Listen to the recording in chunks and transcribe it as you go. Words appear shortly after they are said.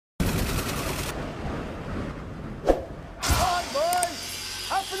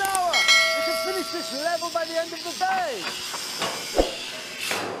this level by the end of the day.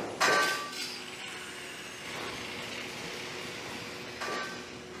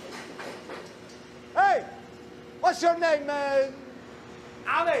 Hey, what's your name,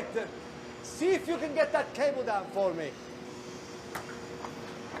 Ahmed? See if you can get that cable down for me.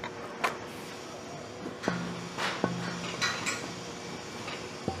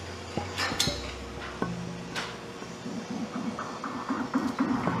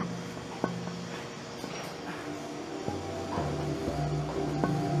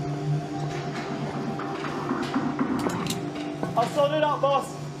 I'll sort it out,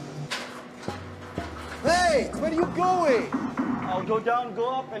 boss. Hey, where are you going? I'll go down, go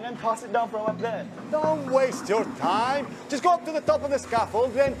up, and then pass it down from up there. Don't waste your time. Just go up to the top of the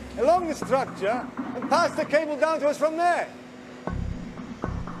scaffold, then along the structure, and pass the cable down to us from there.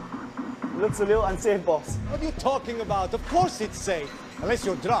 Looks a little unsafe, boss. What are you talking about? Of course it's safe. Unless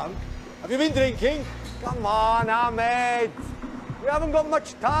you're drunk. Have you been drinking? Come on, Ahmed. We haven't got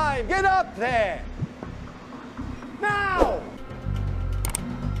much time. Get up there. Now!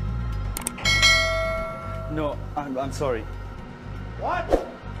 No, I'm sorry. What?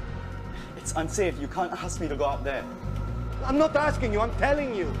 It's unsafe. You can't ask me to go up there. I'm not asking you, I'm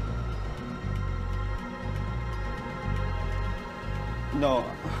telling you. No,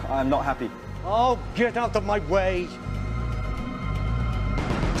 I'm not happy. Oh, get out of my way.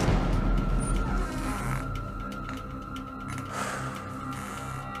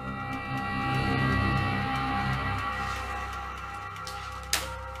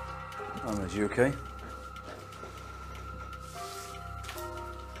 Ahmed, you okay?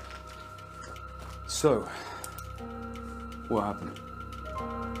 So, what happened?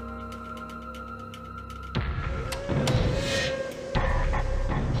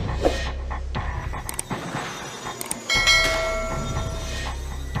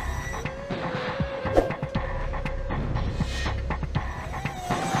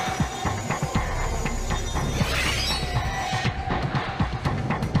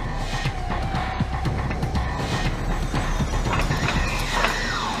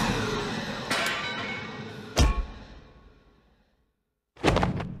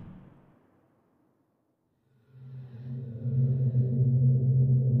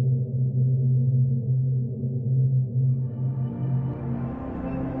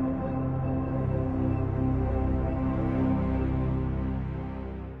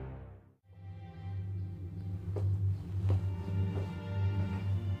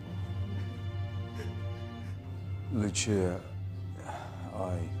 Lucia,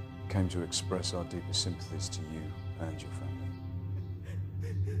 I came to express our deepest sympathies to you and your family.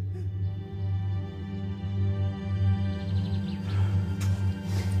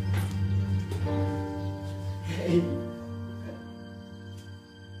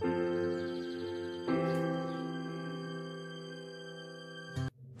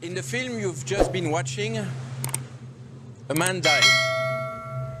 In the film you've just been watching, a man died.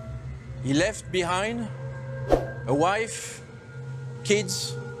 He left behind a wife,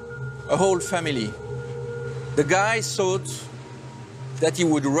 kids, a whole family. The guy thought that he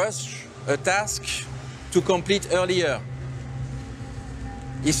would rush a task to complete earlier.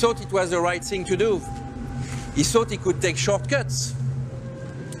 He thought it was the right thing to do. He thought he could take shortcuts.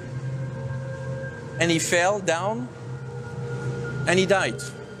 And he fell down and he died.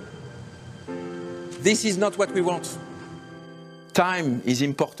 This is not what we want. Time is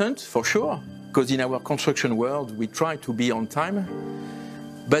important, for sure, because in our construction world, we try to be on time,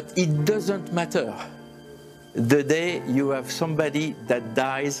 but it doesn't matter the day you have somebody that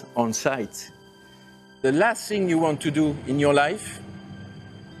dies on site. The last thing you want to do in your life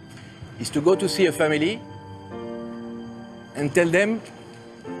is to go to see a family and tell them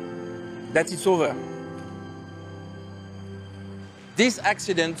that it's over. This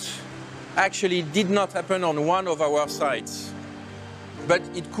accident actually did not happen on one of our sites, but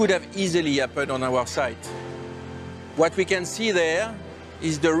it could have easily happened on our site. What we can see there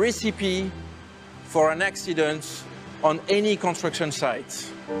is the recipe for an accident on any construction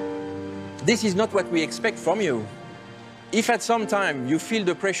site. This is not what we expect from you. If at some time you feel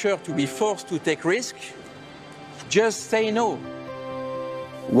the pressure to be forced to take risk, just say no.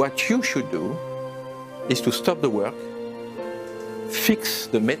 What you should do is to stop the work, fix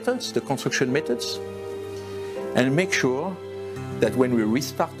the methods, the construction methods, and make sure that when we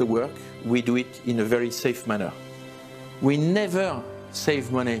restart the work, we do it in a very safe manner. We never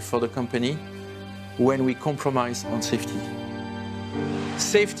save money for the company when we compromise on safety.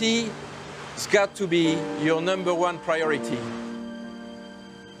 Safety has got to be your #1 priority.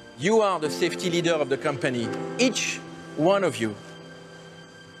 You are the safety leader of the company, each one of you.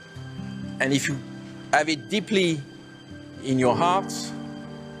 And if you have it deeply in your hearts,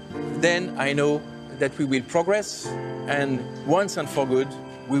 then I know that we will progress, and once and for good,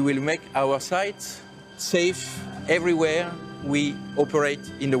 we will make our sites safe everywhere we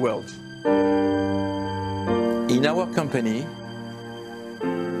operate in the world. In our company,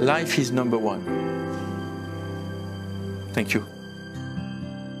 life is number one. Thank you.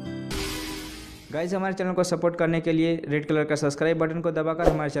 Guys, हमारे channel को support करने के लिए red colour का subscribe button को दबाकर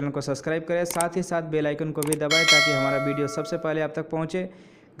हमारे channel को सब्सक्राइब करें, साथ ही साथ बेल आइकन को भी दबाएं ताकि हमारा वीडियो सबसे पहले आप तक पहुंचे।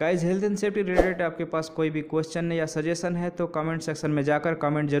 Guys, health and safety related आपके पास कोई भी क्वेश्चन या सजेशन है तो कमेंट सेक्शन में जाकर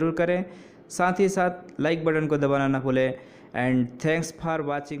कमेंट जरूर करें, साथ ही साथ लाइक बटन को दबाना ना भूलें। And thanks for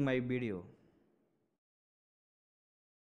watching my video.